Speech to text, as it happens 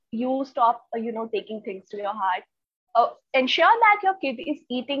you stop, taking things to your heart. Ensure that your kid is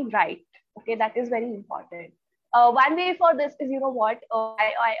eating right. Okay, that is very important. One way for this is, what,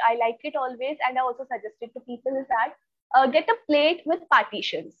 I like it always, and I also suggest it to people, is that get a plate with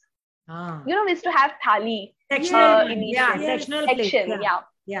partitions. Ah. We used to have thali Sectional, initially. sectional plate. Section, Yeah. yeah,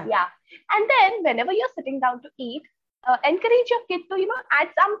 Yeah. yeah. And then whenever you're sitting down to eat, encourage your kid to, add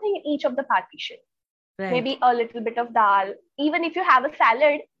something in each of the partition. Right. Maybe a little bit of dal. Even if you have a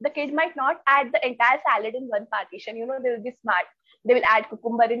salad, the kid might not add the entire salad in one partition. They will be smart. They will add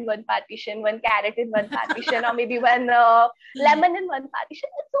cucumber in one partition, one carrot in one partition, or maybe one lemon in one partition.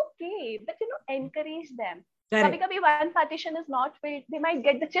 It's okay, but encourage them. Kabhi Correct. kabhi one partition is not filled. They might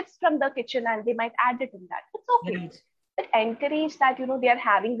get the chips from the kitchen and they might add it in that. It's okay. Right. But encourage that they are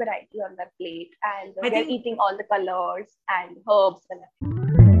having variety on their plate, and I they are think eating all the colors and herbs and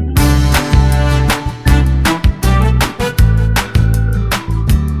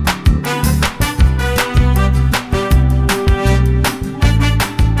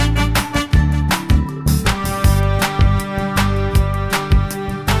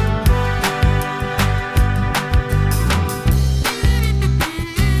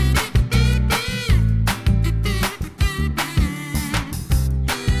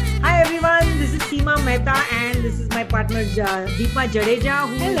hi everyone, this is Seema Mehta and this is my partner Deepa Jadeja,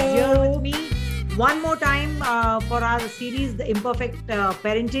 who is here with me one more time for our series, the Imperfect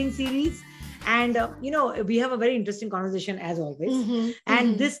Parenting series. And we have a very interesting conversation as always.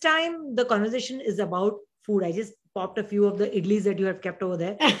 And this time the conversation is about food. I just popped a few of the idlis that you have kept over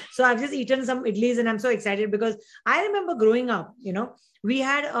there. So I've just eaten some idlis and I'm so excited because I remember growing up, we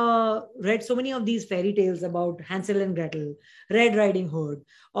had read so many of these fairy tales about Hansel and Gretel, Red Riding Hood,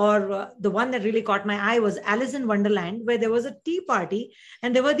 or the one that really caught my eye was Alice in Wonderland, where there was a tea party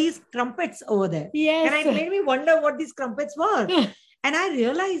and there were these crumpets over there. Yes. And it made me wonder what these crumpets were. And I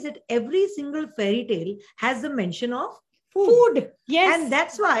realized that every single fairy tale has the mention of food. Yes. And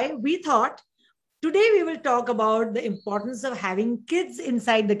that's why we thought today we will talk about the importance of having kids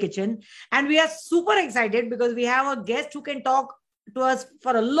inside the kitchen. And we are super excited because we have a guest who can talk to us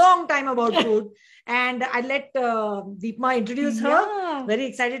for a long time about food. And I'll let Deepma introduce her. Yeah. Very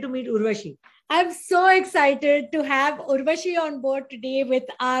excited to meet Urvashi. I'm so excited to have Urvashi on board today with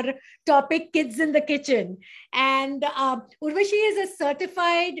our topic, Kids in the Kitchen. And Urvashi is a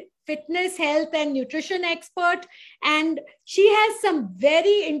certified fitness, health, and nutrition expert. And she has some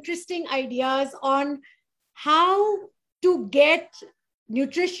very interesting ideas on how to get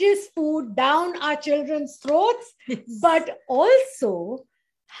nutritious food down our children's throats, but also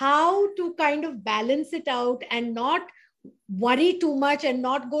how to kind of balance it out and not worry too much and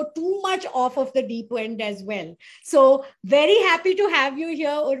not go too much off of the deep end as well. So very happy to have you here,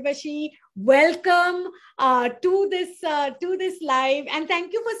 Urvashi. Welcome to this live, and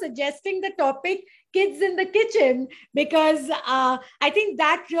thank you for suggesting the topic Kids in the Kitchen, because I think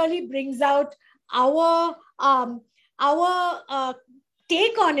that really brings out our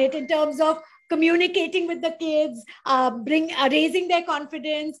take on it in terms of communicating with the kids, raising their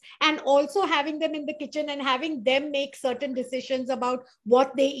confidence, and also having them in the kitchen and having them make certain decisions about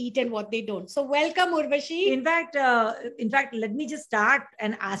what they eat and what they don't. So welcome, Urvashi. In fact, let me just start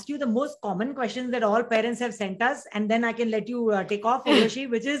and ask you the most common questions that all parents have sent us, and then I can let you take off, Urvashi,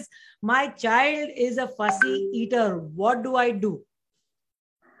 which is, my child is a fussy eater. What do I do?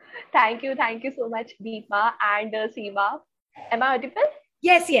 Thank you so much, Deepa and Seema. Am I audible?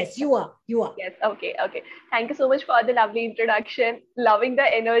 Yes, you are. Yes, okay. Thank you so much for the lovely introduction. Loving the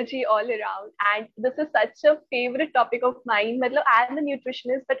energy all around. And this is such a favorite topic of mine. I am a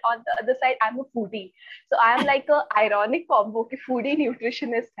nutritionist, but on the other side, I'm a foodie. So I am like a ironic combo ki foodie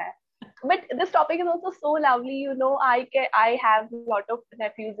nutritionist hai. But this topic is also so lovely. I have a lot of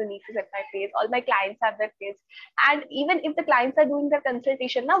nephews and nieces at my place. All my clients have their kids. And even if the clients are doing their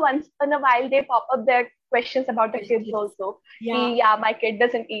consultation, now once in a while, they pop up their questions about the kids also. Yeah, my kid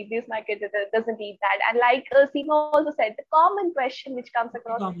doesn't eat this, my kid doesn't eat that. And like Seema also said, the common question which comes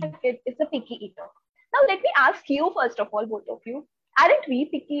across my kid is a picky eater. Now, let me ask you, first of all, both of you, aren't we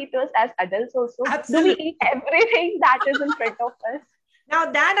picky eaters as adults also? Absolutely. Do we eat everything that is in front of us? Now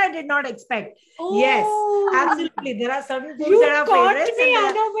that I did not expect. Oh. Yes, absolutely. There are certain foods that are favorites.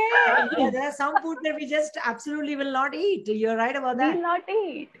 There are some foods that we just absolutely will not eat. You're right about that. Will not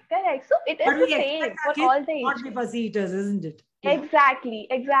eat. Correct. So it is the same for all the not be fussy eaters, isn't it? Yeah. Exactly.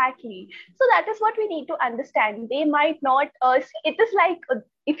 So that is what we need to understand. They might not see. It is like,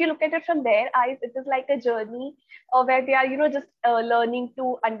 if you look at it from their eyes, it is like a journey where they are, just learning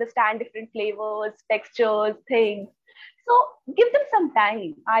to understand different flavors, textures, things. So give them some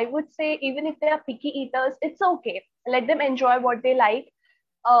time. I would say, even if they are picky eaters, it's okay. Let them enjoy what they like.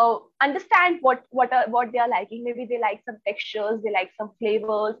 understand what they are liking. Maybe they like some textures, they like some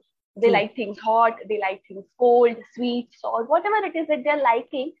flavors, they True. like things hot, they like things cold, sweet, salt, whatever it is that they're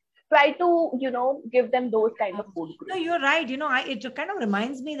liking. Try to, give them those kind of food No, groups. you're right. It kind of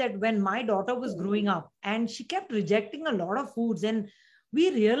reminds me that when my daughter was growing up and she kept rejecting a lot of foods, and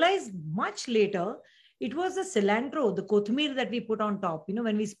we realized much later it was the cilantro, the kothmir that we put on top,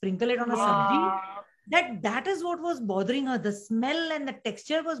 when we sprinkle it on a sabji, Yeah, that is what was bothering her. The smell and the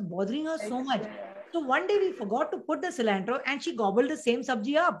texture was bothering her so much. exactly. So one day we forgot to put the cilantro and she gobbled the same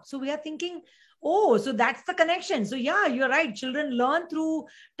sabji up. So we are thinking, oh, so that's the connection. So yeah, you're right. Children learn through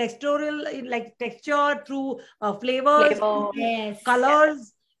textural, like texture, through flavors, Flavor. through Yes. Yes,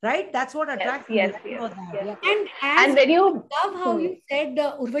 colors, right? That's what yes, attracts them. yes, You're right yes, about that. yes, Yeah. yes. And as And when you, love how hmm, you said,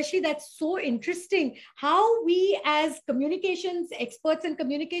 Urvashi, that's so interesting. How we, as communications experts and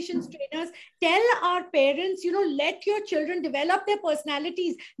communications trainers, tell our parents, let your children develop their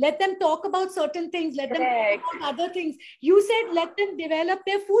personalities, let them talk about certain things, let them talk correct, about other things. You said let them develop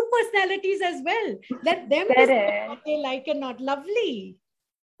their food personalities as well. Let them decide what correct. they like and not. Lovely.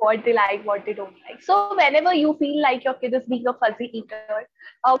 What they like, what they don't like. So whenever you feel like your kid is being a fuzzy eater,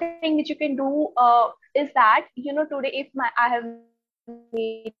 one thing which you can do is that, today if I have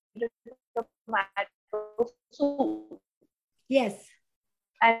made a tomato soup Yes.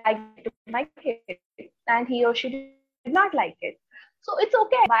 and I gave it to my kid and he or she did not like it. So it's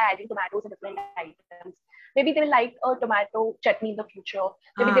okay by adding tomatoes in different items. Maybe they will like a tomato chutney in the future.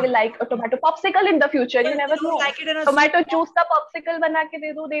 Maybe they Ah. will like a tomato popsicle in the future. So You if they never don't know. like it in a soup, Tomato juice ka popsicle bana ke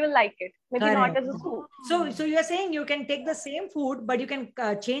de do, they will like it. Maybe not correct. as a soup. So you're saying you can take the same food, but you can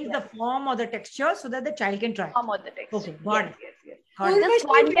change the Yes. form or the texture so that the child can try. Form or the texture. Okay, got Yes, it. yes, yes. Got it. Just Urvashi,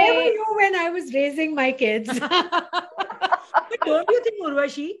 one where were day. you when I was raising my kids? But don't you think,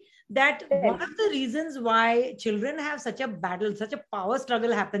 Urvashi, that Tell one of me. the reasons why children have such a battle, such a power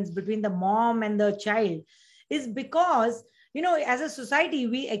struggle happens between the mom and the child is because, as a society,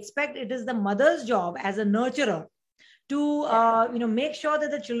 we expect it is the mother's job as a nurturer to, Yes. make sure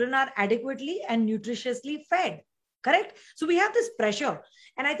that the children are adequately and nutritiously fed. Correct? So we have this pressure.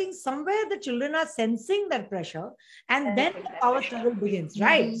 And I think somewhere the children are sensing that pressure, and then Sensing the that power pressure. struggle begins,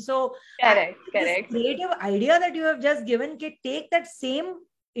 right? Mhm. So Correct, this correct. creative idea that you have just given, can take that same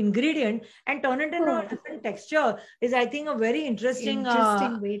ingredient and turn it into a Hmm. different texture is, I think, a very interesting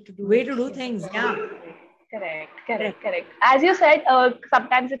Interesting way to do way it. to do Yes. things. Yeah. Correct, Correct. correct, correct. As you said,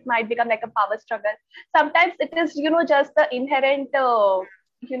 sometimes it might become like a power struggle. Sometimes it is, just the inherent,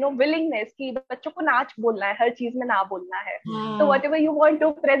 willingness कि बच्चों को नाच बोलना है, हर चीज में ना बोलना है. So Ah, whatever you want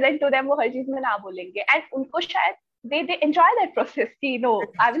to present to them, वो हर चीज में ना बोलेंगे. And उनको शायद they enjoy that process. कि no,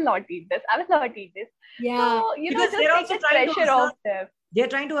 I will not eat this. I will not eat this. yeah. So Because just they're take also that trying to pressure assert off them. they're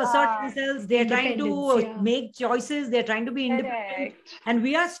trying to assert Ah, themselves, they're trying Independence. to Yeah. make choices, they're trying to be independent, correct, and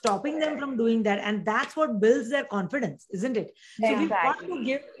we are stopping them from doing that, and that's what builds their confidence, isn't it? So Yeah. we've got to exactly.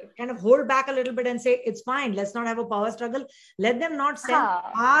 give, kind of hold back a little bit and say it's fine, let's not have a power struggle. Let them not sense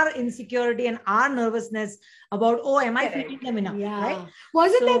Ah, our insecurity and our nervousness about, oh, am I feeding correct, them enough, right? Yeah.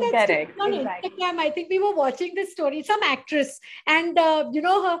 Wasn't there So that story correct, on exactly. Instagram? I think we were watching this story, some actress, and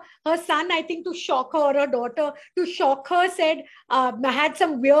her son, I think to shock her, or her daughter to shock her, said had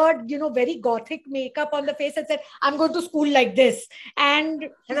some weird, very gothic makeup on the face and said, "I'm going to school like this," and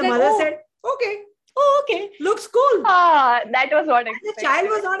and she's the like, mother "Oh, said, okay, oh, okay." looks cool. Ah, that was not And the child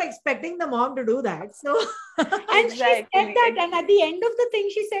was expected. not expecting the mom to do that. So And she said Exactly, that, and at the end of the thing,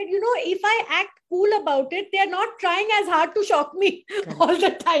 she said, if I act cool about it, they're not trying as hard to shock me all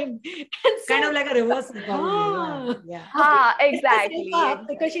the time. And kind so, of like a reverse psychology. Yeah. ah, Yeah. of course, Ah, she set herself exactly, up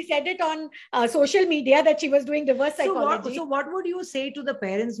because she exactly. said it on social media that she was doing reverse So psychology. what would you say to the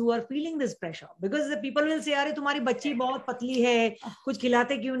parents who are feeling this pressure? Because the people will say, "अरे तुम्हारी बच्ची बहुत पतली है, कुछ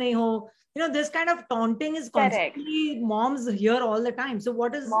खिलाते क्यों नहीं हो?" This kind of taunting is Correct. constantly moms hear all the time. So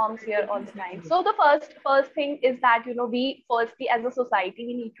what is Moms here all your the take time. on this? So the first thing is that, we firstly as a society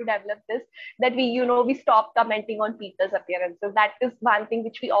we need to develop this, that we stop commenting on people's appearances. That is one thing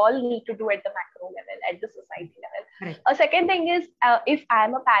which we all need to do at the macro level, at the society level. Correct. A second thing is, if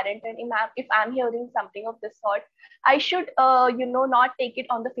I'm a parent and if I'm hearing something of this sort, I should not take it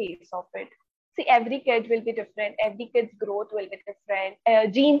on the face of it. See, every kid will be different, every kid's growth will be different,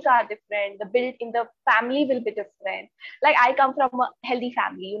 genes are different, the build in the family will be different. Like I come from a healthy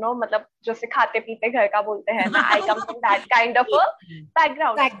family, मतलब जैसे खाते पीते घर का बोलते हैं ना, I come from that kind of a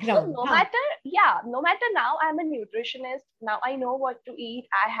background. So Background. no Huh? matter, yeah, no matter now I'm a nutritionist, now I know what to eat,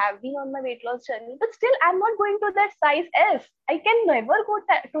 I have been on my weight loss journey, but still I'm not going to that size S. I can never go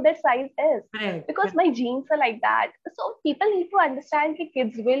to that size S Correct. because my genes are like that. So people need to understand that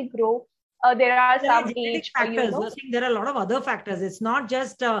kids will grow. There are There are some genetic age, factors. You're saying there are a lot of other factors. It's not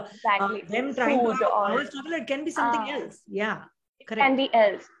just exactly, them trying to food have a or power struggle. It can be something else. Yeah, correct. can be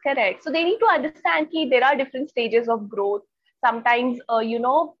else. Correct. So they need to understand that there are different stages of growth. Sometimes,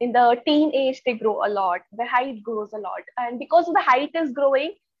 in the teen age, they grow a lot. The height grows a lot. And because the height is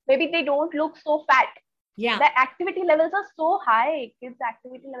growing, maybe they don't look so fat. Yeah. The activity levels are so high. Kids'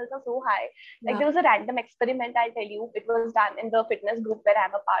 activity levels are so high. Like there was a random experiment, I'll tell you. It was done in the fitness group where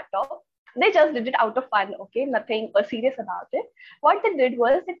I'm a part of. They just did it out of fun, okay? Nothing serious about it. What they did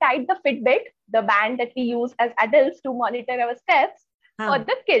was they tied the Fitbit, the band that we use as adults to monitor our steps, for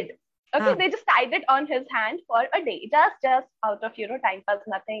the kid. Okay, they just tied it on his hand for a day, just out of time pass,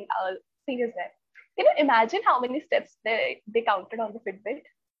 nothing serious there. Can you imagine how many steps they counted on the Fitbit?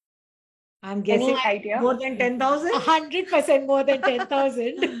 I'm guessing more than 10,000? 100% more than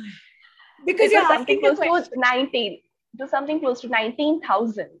 10,000. Because it you're was something asking the close question. to 19. It was something close to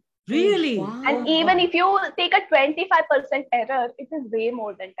 19,000. Really? Wow. And even if you take a 25% error, it is way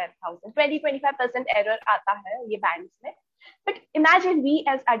more than 10,000. 20-25% error aata hai ye bands mein. But imagine we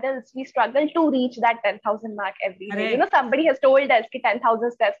as adults, we struggle to reach that 10,000 mark every day. Correct. You know, somebody has told us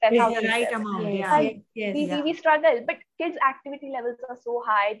 10,000 steps, 10,000 Is the right steps. amount. Yes, Yeah. yes. We struggle, but kids' activity levels are so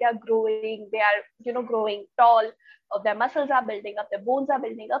high. They are growing. They are, growing tall. Their muscles are building up. Their bones are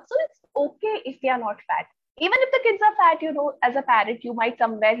building up. So it's okay if they are not fat. Even if the kids are fat, as a parent, you might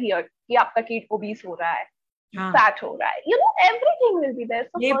somewhere hear कि आपका kid obese हो रहा है, fat हो रहा है. Everything will be there.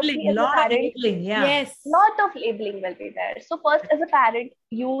 So Labeling, firstly, as a lot of parent, labeling. Yeah. Yes. lot of labeling will be there. So first, as a parent,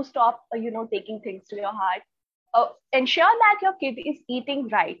 you stop, taking things to your heart. Ensure that your kid is eating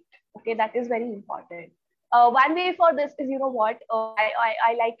right. Okay, that is very important. One way for this is, what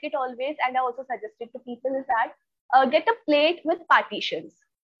I like it always, and I also suggest it to people is that get a plate with partitions.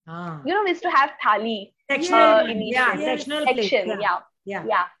 We used to have thali. Sectional, Initially. sectional Section, plate.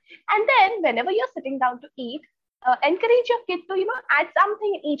 yeah. And then whenever you're sitting down to eat, encourage your kid to, add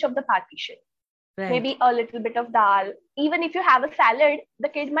something in each of the partition. Right. Maybe a little bit of dal. Even if you have a salad, the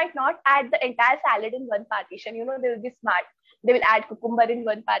kid might not add the entire salad in one partition. They will be smart. They will add cucumber in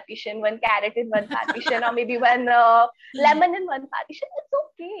one partition, one carrot in one partition, or maybe one lemon in one partition. It's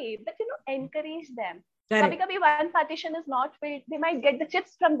okay, but encourage them. Kabhi one partition is not filled. They might get the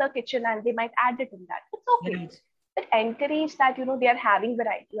chips from the kitchen and they might add it in that. It's okay. Right. But encourage that they are having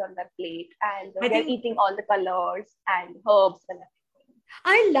variety on their plate and they're eating all the colors and herbs and everything.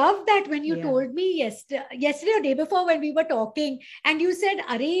 I love that when you told me yesterday or day before when we were talking, and you said,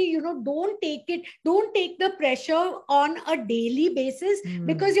 Are, don't take the pressure on a daily basis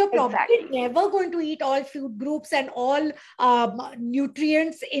because you're probably never going to eat all food groups and all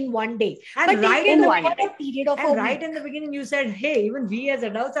nutrients in one day. And but right in one day. Period of and right in the beginning, you said, hey, even we as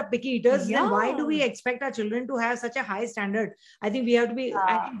adults are picky eaters. Then why do we expect our children to have such a high standard? I think we have to be,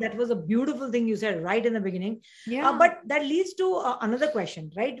 I think that was a beautiful thing you said right in the beginning. But that leads to another question,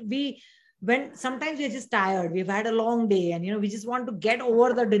 right? When sometimes we're just tired, we've had a long day and, we just want to get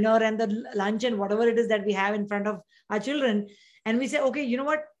over the dinner and the lunch and whatever it is that we have in front of our children. And we say, okay, you know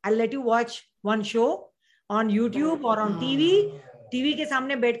what? I'll let you watch one show on YouTube or on TV. TV ke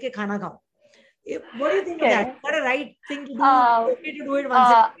samne बैठ के खाना खाओ. What do you think of that? Is that a right thing to do? Okay to do it once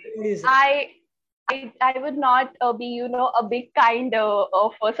a day? What do you say? I would not be, a big kind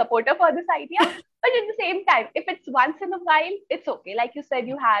of a supporter for this idea. But at the same time, if it's once in a while, it's okay. Like you said,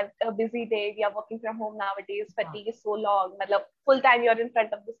 you have a busy day. We are working from home nowadays. Fatigue is so long. Full time you're in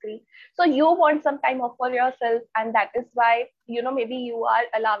front of the screen. So you want some time off for yourself. And that is why, maybe you are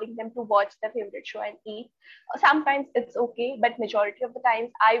allowing them to watch their favorite show and eat. Sometimes it's okay. But majority of the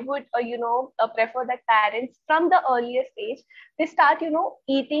times, I would, prefer that parents from the earliest age, they start,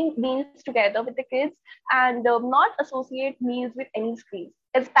 eating meals together with the kids and not associate meals with any screens.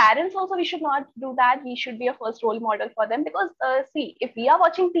 As parents also, we should not do that. We should be a first role model for them because see, if we are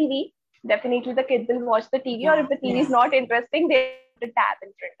watching TV, definitely the kids will watch the TV, or if the TV is not interesting, they put a tab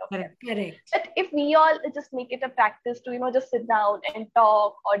in front of them. Correct. But if we all just make it a practice to just sit down and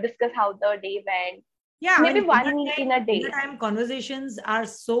talk or discuss how the day went, maybe one meal in a day. Time conversations are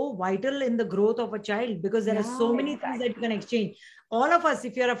so vital in the growth of a child because there are so many things that you can exchange. All of us,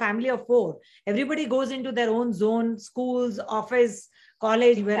 if you're a family of 4, everybody goes into their own zone, schools, office,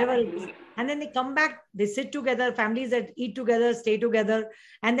 college, wherever it is. And then they come back, they sit together, families that eat together, stay together,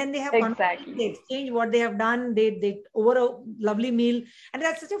 and then they have conversations, they exchange what they have done, they over a lovely meal. And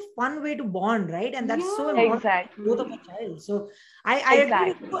that's such a fun way to bond, right? And that's so important for the growth of a child. So I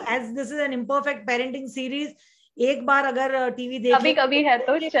agree with you, as this is an imperfect parenting series. एक बार अगर TV देख कभी है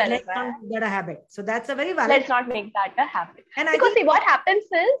तो चल let's not make that a habit. So that's a very valid. Let's not make that a habit. And because see, what happens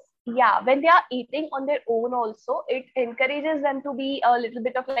is yeah, when they are eating on their own also, it encourages them to be a little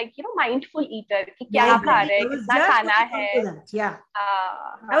bit of like, mindful eater. कि क्या Yeah, खा exactly. रहे I हैं, was कितना just going खाना to come to है. that. Yeah.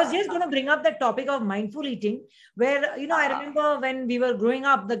 I was हाँ just going हाँ to bring up the topic of mindful eating, where, I हाँ. remember when we were growing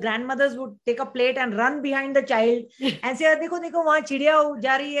up, the grandmothers would take a plate and run behind the child and say, देखो देखो वहाँ चिड़िया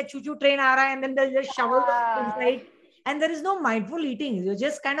जा रही है, choo choo train आ रहा है, and then they'll just shovel the inside. And there is no mindful eating. You're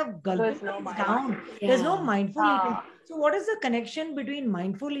just kind of gulping There's no things mind. down. There's no mindful eating. हाँ. So what is the connection between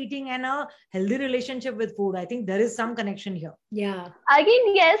mindful eating and a healthy relationship with food? I think there is some connection here. Yeah.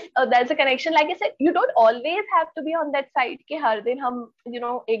 Again, yes, there's a connection. Like I said, you don't always have to be on that side कि हर दिन हम,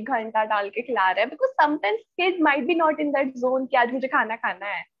 1 घंटा डाल के खिला रहे हैं, because sometimes kids might be not in that zone कि आज मुझे खाना खाना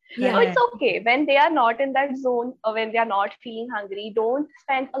है. Yeah. So it's okay when they are not in that zone or when they are not feeling hungry. Don't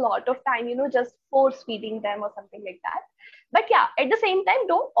spend a lot of time, just force feeding them or something like that. But yeah, at the same time,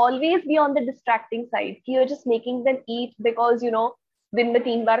 don't always be on the distracting side. कि you're just making them eat because, दिन में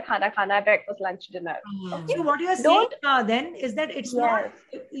 3 बार खाना खाना है, breakfast, lunch, dinner. Okay? So what you are saying Don't. then is that it's not,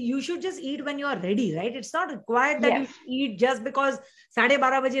 Yes. you should just eat when you are ready, right? It's not required that you Yes. eat just because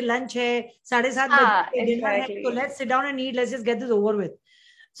 12:30 बजे lunch है, 7:30 बजे dinner है, so Exactly. let's sit down and eat, let's just get this over with.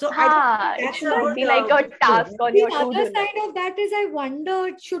 So I don't think It that's should a not good be like a task on The your other to-do side list. of that is, I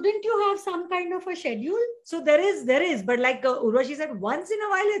wonder, shouldn't you have some kind of a schedule? So there is, but like Urvashi said, once in a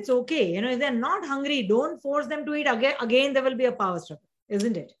while it's okay. If they're not hungry, don't force them to eat again. Again, there will be a power struggle,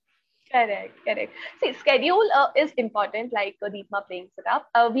 isn't it? Correct. See, schedule is important, like Deepma brings it up.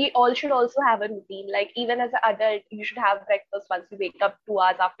 We all should also have a routine. Like even as an adult, you should have breakfast once you wake up, 2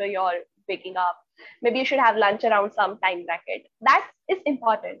 hours after you're waking up. Maybe you should have lunch around some time bracket. That is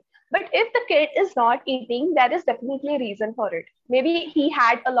important. But if the kid is not eating, there is definitely a reason for it. Maybe he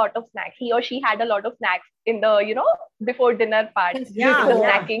had a lot of snacks. He or she had a lot of snacks in the, before dinner part, Yeah, in the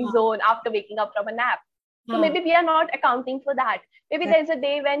yeah. snacking zone after waking up from a nap. So maybe we are not accounting for that. Maybe Yeah. there's a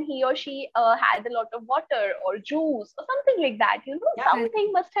day when he or she had a lot of water or juice or something like that. Yeah.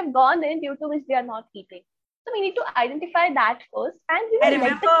 Something must have gone in due to which they are not eating. So we need to identify that first, and let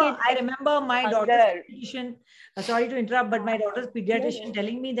the kid. I remember my daughter's hunger. pediatrician. Sorry to interrupt, but my daughter's pediatrician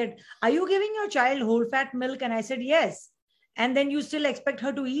telling me that, are you giving your child whole fat milk? And I said yes. And then you still expect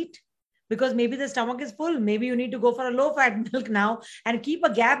her to eat? Because maybe the stomach is full. Maybe you need to go for a low fat milk now and keep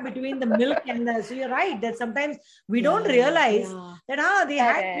a gap between the milk and the. So you're right that sometimes we don't realize that they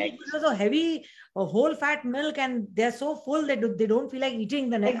had milk, it was a heavy whole fat milk and they're so full that they don't feel like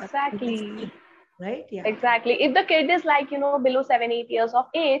eating the next. Exactly. Right? Yeah. Exactly. If the kid is like, below 7, 8 years of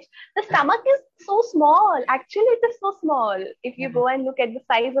age, the stomach is so small. Actually, it is so small. If you go and look at the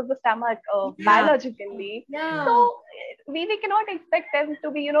size of the stomach biologically. So we cannot expect them to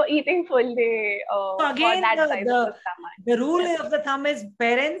be, eating full day So for again, that size of the stomach. the rule of the thumb is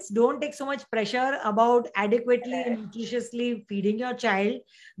parents don't take so much pressure about adequately and nutritiously feeding your child.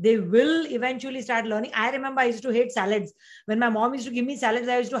 They will eventually start learning. I remember I used to hate salads. When my mom used to give me salads,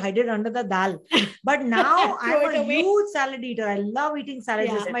 I used to hide it under the dal. But now I'm a huge salad eater. I love eating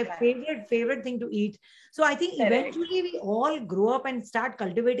salads. It's my favorite thing to eat. So I think eventually we all grow up and start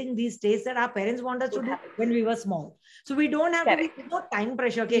cultivating these tastes that our parents want us to do when we were small. So we don't have to be no time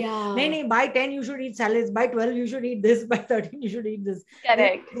pressure. Okay, by 10 you should eat salads, by 12 you should eat this, by 13 you should eat this.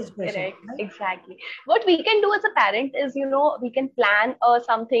 Correct. Right? Exactly. What we can do as a parent is, we can plan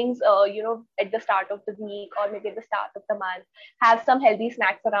some things, at the start of the week or maybe at the start of the month. Have some healthy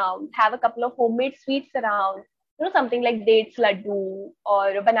snacks around. Have a couple of homemade sweets around. Something like dates laddu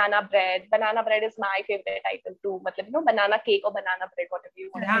or banana bread. Banana bread is my favorite item too. Banana cake or banana bread, whatever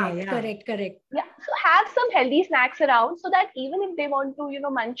you want. Correct. Yeah. So have some healthy snacks around so that even if they want to,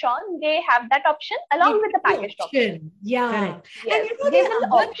 munch on, they have that option along with the packaged option. Yeah. Correct. Yes, and the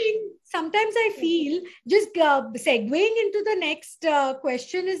other thing, sometimes I feel, just segueing into the next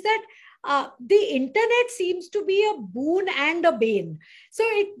question, is that the internet seems to be a boon and a bane. So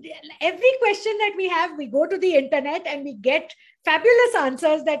every question that we have, we go to the internet and we get fabulous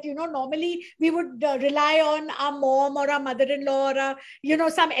answers that, normally we would rely on our mom or our mother-in-law or,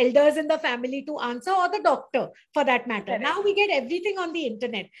 some elders in the family to answer, or the doctor for that matter. Correct. Now we get everything on the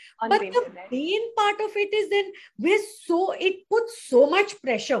internet. But the main part of it is then it puts so much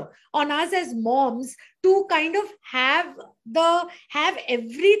pressure on us as moms to kind of have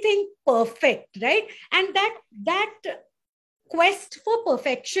everything perfect, right? And that quest for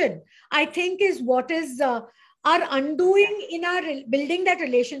perfection, I think, is what is our undoing in our building that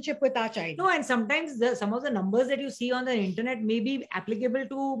relationship with our child. No, and sometimes some of the numbers that you see on the internet may be applicable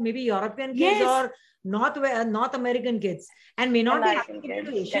to maybe European kids or North American kids, and may not be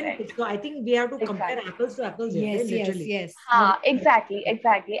applicable to Asian kids. So I think we have to compare apples to apples. Yes.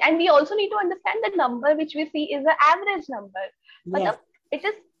 Exactly. And we also need to understand the number which we see is an average number. It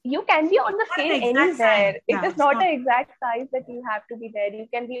is you can be on the Not an scale exact anywhere. science. It Yeah, is it's not not. an exact size that you have to be there. You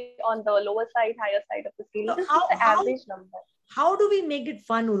can be on the lower side, higher side of the scale. So It is just the average number. how do we make it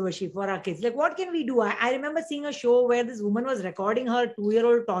fun, Urvashi, for our kids? Like, what can we do? I remember seeing a show where this woman was recording her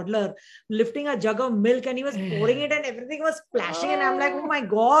 2-year-old toddler lifting a jug of milk, and he was pouring it and everything was splashing. And I'm like, oh my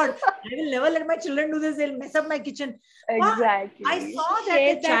God, I will never let my children do this. They'll mess up my kitchen. But I Exactly. saw that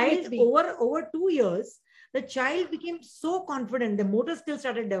Share the that with child me. over 2 years, the child became so confident. The motor skills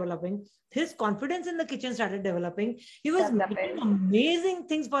started developing. His confidence in the kitchen started developing. He was making Developing. amazing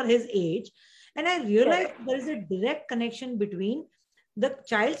things for his age. And I realized Correct. there is a direct connection between the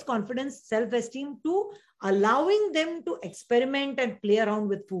child's confidence, self-esteem to allowing them to experiment and play around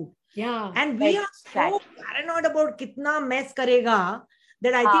with food. Yeah. And we are so Exactly. paranoid about kitna mess karega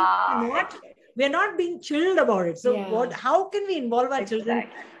that I think we're not being chilled about it. So Yeah. how can we involve our children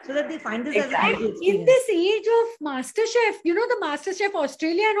Exactly. so that they find this as a Exactly. healthy And in experience? this age of MasterChef, you know, the MasterChef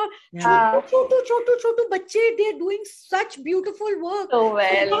Australia and all, Yeah. chotu bache, they're doing such beautiful work. So So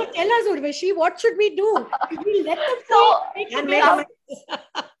now well. tell us, Urvashi, what should we do? Should we let them So make And the make a best?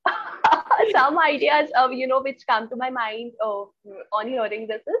 mess. some ideas of which come to my mind on hearing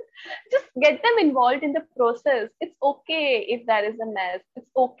this is just get them involved in the process. It's okay if there is a mess. It's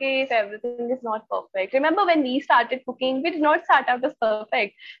okay if everything is not perfect. Remember when we started cooking, we did not start out as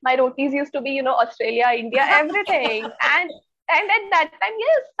perfect. My rotis used to be Australia, India, everything. And at that time,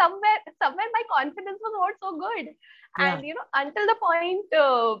 yes, somewhere my confidence was not so good. Yeah. And until the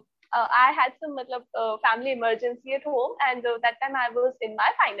point I had some family emergency at home, and that time I was in my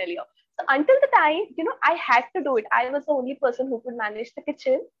final year. So until the time, I had to do it. I was the only person who could manage the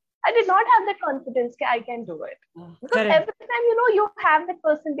kitchen. I did not have that confidence that I can do it. Because Correct. every time, you have that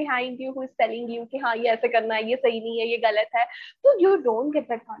person behind you who is telling you कि हाँ ये ऐसे करना है, ये सही नहीं है, ये गलत है. So you don't get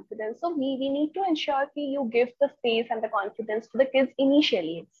that confidence. So we need to ensure that you give the space and the confidence to the kids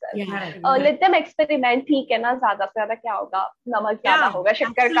initially itself. Yeah. Let them experiment. ठीक है ना, ज्यादा से ज्यादा क्या होगा, नमक ज्यादा Yeah, होगा,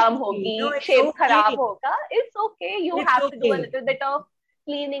 शक्कर कम absolutely. होगी, No, it's शेप okay. खराब होगा. It's okay. You It's have to do a okay. little bit of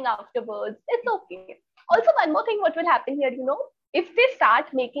cleaning afterwards. It's okay. Also, one more thing, what will happen here, if they start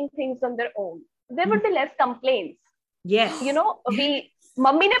making things on their own, there would be less complaints. Yes.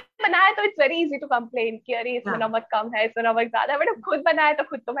 Mummy ने बनाया तो it's very easy to complain कि अरे इसमें नमक कम है, इसमें नमक ज्यादा है. बट खुद बनाया तो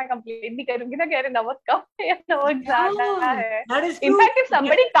खुद तो मैं कंप्लेन भी करूंगी ना कि अरे नमक कम है या नमक ज्यादा है. In fact if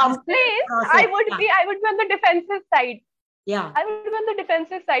somebody complains, I would be on the defensive side. Yeah. I would be on the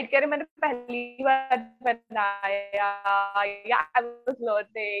defensive side. कि अरे मैंने पहली बार बनाया, या I was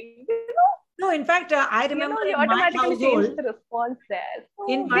learning. No, in fact, I remember you in my automatically change household, the response there. So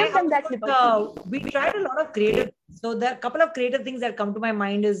in my give them that liberty. household, we tried a lot of creative. So the couple of creative things that come to my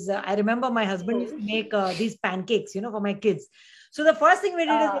mind is I remember my husband used to make these pancakes, for my kids. So the first thing we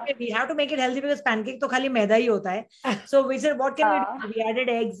did is, okay, we have to make it healthy because pancake to khali maida hi hota hai. So we said, what can we do? We added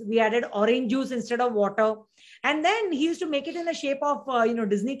eggs, we added orange juice instead of water. And then he used to make it in the shape of,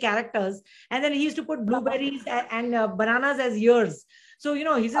 Disney characters. And then he used to put blueberries and bananas as ears. So,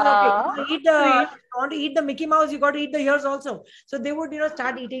 he says, okay, if you want to eat the Mickey Mouse, you got to eat the ears also. So they would,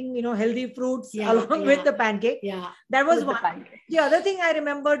 start eating, healthy fruits along with the pancake. Yeah. That was one. The other thing I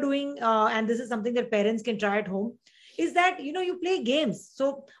remember doing, and this is something that parents can try at home, is that, you play games.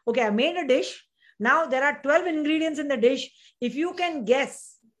 So, okay, I made a dish. Now there are 12 ingredients in the dish. If you can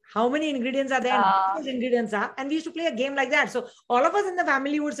guess how many ingredients are there and what those ingredients are, and we used to play a game like that. So all of us in the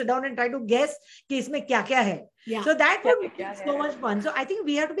family would sit down and try to guess कि इसमें क्या क्या है. Yeah. So that would be so much fun. So I think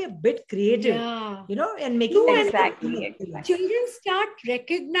we have to be a bit creative, and making exactly. Children start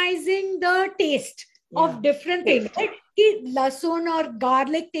recognizing the taste of different things. Like lasun or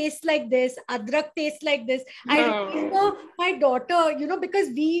garlic tastes like this, adrak tastes like this. I remember my daughter, because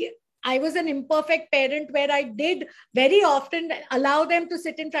I was an imperfect parent where I did very often allow them to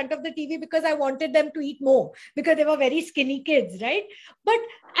sit in front of the TV because I wanted them to eat more because they were very skinny kids, right?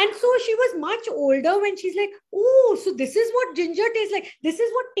 And so she was much older when she's like, oh, so this is what ginger tastes like. This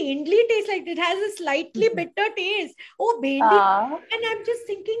is what tendli tastes like. It has a slightly bitter taste. Oh, bhendi. And I'm just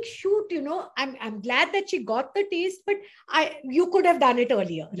thinking, shoot, I'm glad that she got the taste, but you could have done it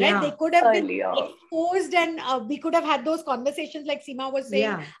earlier, right? Yeah. They could have been exposed and we could have had those conversations like Seema was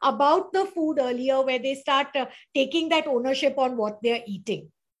saying about the food earlier where they start taking that ownership on what they're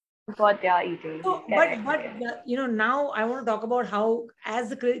eating. What they are eating. So, but now I want to talk about how as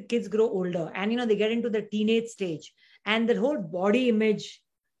the kids grow older and, they get into the teenage stage and the whole body image,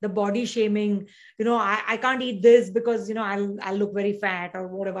 the body shaming, I can't eat this because, I'll look very fat or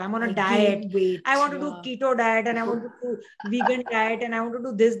whatever. I'm on a diet. I want to do keto diet and I want to do vegan diet and I want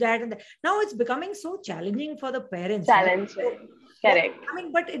to do this diet. And that. Now it's becoming so challenging for the parents. Challenging. Right? Correct. I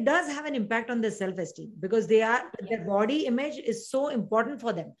mean, but it does have an impact on their self-esteem because their body image is so important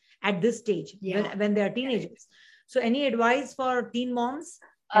for them at this stage when they are teenagers. So any advice for teen moms?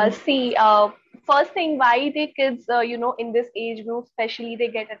 First thing, why the kids, in this age group, especially, they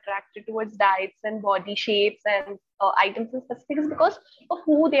get attracted towards diets and body shapes and items in specific is because of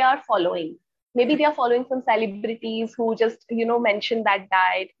who they are following. Maybe they are following some celebrities who just, mention that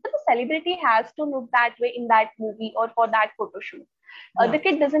diet. But the celebrity has to look that way in that movie or for that photo shoot. The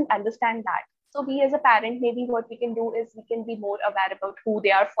kid doesn't understand that. So we as a parent, maybe what we can do is we can be more aware about who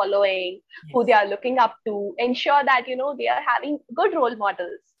they are following, who they are looking up to, ensure that, they are having good role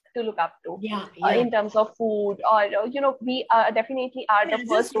models to look up to in terms of food, or we definitely are the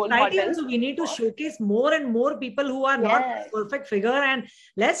first role models. Also, we need to showcase more and more people who are not perfect figure, and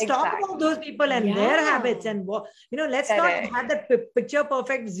let's talk about those people and their habits, and let's not have that picture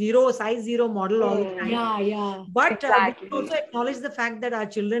perfect size zero model all the time. But we also acknowledge the fact that our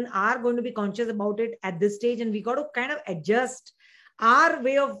children are going to be conscious about it at this stage, and we got to kind of adjust our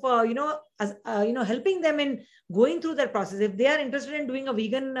way of helping them in going through that process. If they are interested in doing a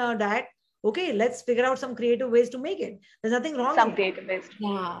vegan diet, okay, let's figure out some creative ways to make it. There's nothing wrong. Some creative ways.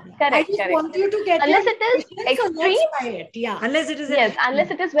 Correct. I just want you to get unless it is extreme. Unless it is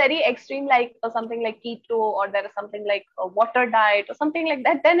unless it is very extreme, like something like keto, or there is something like a water diet or something like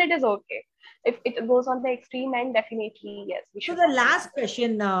that, then it is okay. If it goes on the extreme end, definitely yes. So the last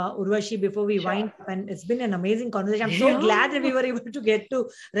question, Urvashi, before we wind up, and it's been an amazing conversation. I'm so glad that we were able to get to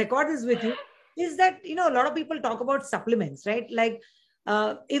record this with you. Is that, a lot of people talk about supplements, right? Like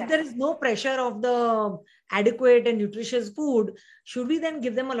if there is no pressure of the adequate and nutritious food, should we then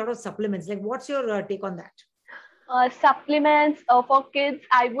give them a lot of supplements? Like, what's your take on that? Supplements for kids,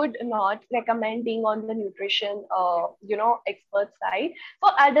 I would not recommend being on the nutrition, expert side.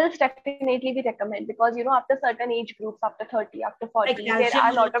 For adults, definitely we recommend, because, after certain age groups, after 30, after 40, like there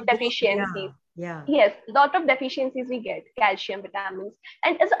are a lot of deficiencies. Yes, a lot of deficiencies we get, calcium, vitamins.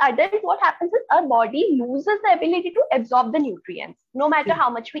 And as an adult, what happens is our body loses the ability to absorb the nutrients, no matter how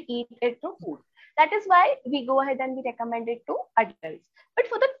much we eat it through food. That is why we go ahead and we recommend it to adults. But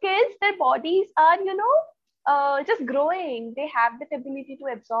for the kids, their bodies are, just growing. They have that ability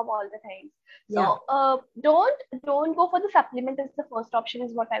to absorb all the things. So don't go for the supplement as the first option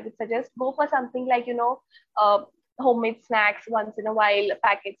is what I would suggest. Go for something like, homemade snacks once in a while,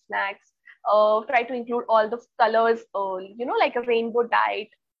 packet snacks. Try to include all the colors, like a rainbow diet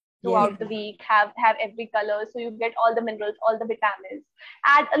throughout the week. Have every color, so you get all the minerals, all the vitamins.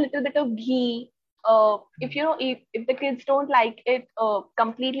 Add a little bit of ghee. If the kids don't like it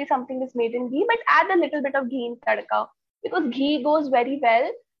completely, something is made in ghee, but add a little bit of ghee in tadka, because ghee goes very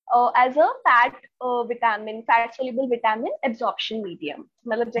well as a fat soluble vitamin absorption medium.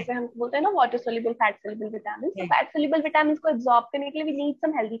 मतलब जैसे हम बोलते हैं ना water soluble, fat soluble vitamins. So fat soluble vitamins को absorb करने के लिए we need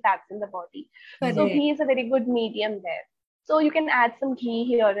some healthy fats in the body. So ghee is a very good medium there. So you can add some ghee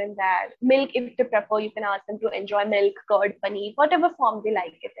here and there. Milk, if they prefer, you can ask them to enjoy milk, curd, paneer, whatever form they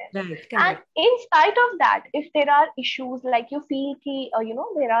like it in. And in spite of that, if there are issues, like you feel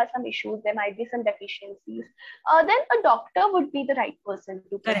there are some issues, there might be some deficiencies, then a doctor would be the right person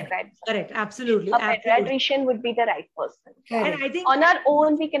to prescribe. Correct, absolutely. A pediatrician would be the right person. And I think on our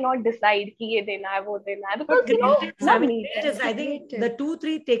own, we cannot decide ki ye dena hai, wo dena hai, because I think the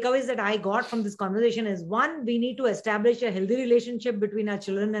 2-3 takeaways that I got from this conversation is: one, we need to establish a healthy relationship between our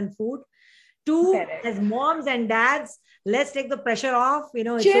children and food. 2, as moms and dads, let's take the pressure off. It's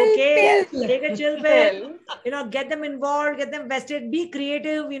okay. Take a chill pill. Get them involved, get them vested, be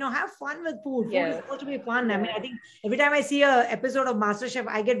creative, have fun with food. Food is supposed to be fun. I mean, I think every time I see a episode of MasterChef,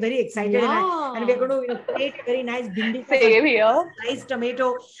 I get very excited, and we're going to create a very nice bindi, nice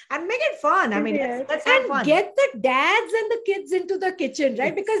tomato, and make it fun. I mean, let's have fun. Get the dads and the kids into the kitchen,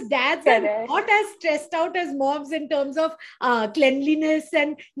 right? Because dads are not as stressed out as moms in terms of cleanliness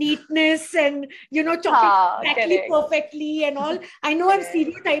and neatness and, chopping exactly perfectly and all. I know I'm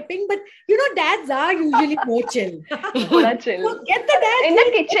stereotyping, but, dads are usually more chill. Chill. So get the dads in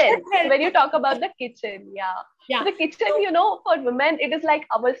the kitchen. When you talk about the kitchen, so the kitchen, for women, it is like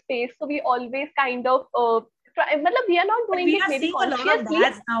our space. So we always kind of we are not doing it maybe consciously. We are seeing a lot of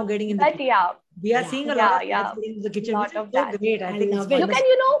dads now getting in the kitchen. We are seeing a lot of dads getting in the kitchen. Which is so great. I think love you can,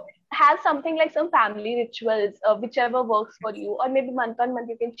 have something like some family rituals, whichever works for you, or maybe month on month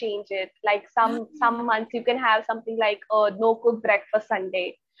you can change it. Like some months you can have something like no cook breakfast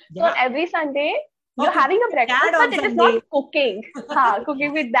Sunday. So every Sunday you're having a breakfast, but it is not cooking.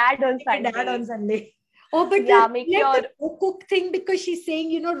 Cooking with dad on Sunday. Oh, but the no cook thing, because she's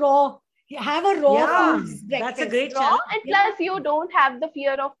saying, raw. have a raw foods breakfast. That's a great Raw, challenge. and plus you don't have the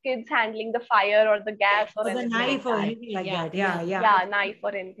fear of kids handling the fire or the gas or Or the anything knife like or that. anything like that. Yeah, knife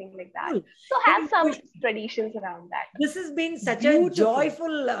or anything like that. Cool. So Hey, have some Urvashi, traditions around that. this has been such Beautiful. a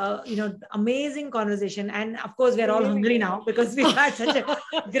joyful, amazing conversation. And of course, we're all Really? hungry now because we've had such a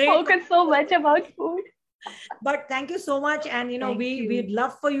great. Focus so much about food. But thank you so much. And, we'd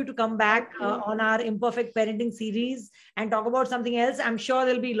love for you to come back on our Imperfect Parenting series and talk about something else. I'm sure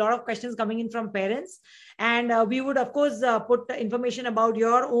there'll be a lot of questions coming in from parents. And we would, of course, put information about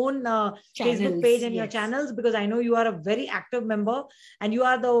your own Facebook page and your channels, because I know you are a very active member and you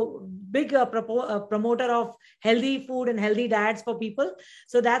are the big promoter of healthy food and healthy diets for people.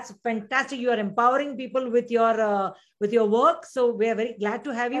 So that's fantastic. You are empowering people with your work. So we are very glad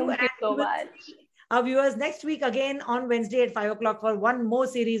to have you. Thank you so much. Our viewers next week again on Wednesday at 5 o'clock for one more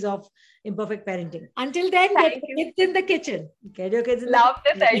series of Imperfect Parenting. Until then, get your kids in the kitchen. Get your kids in Love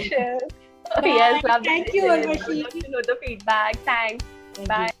the the session. Bye. Yes, love Thank the you, session. Urvashi. I'd love to know the feedback. Thanks. Thank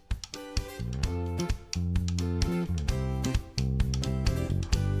Bye. you.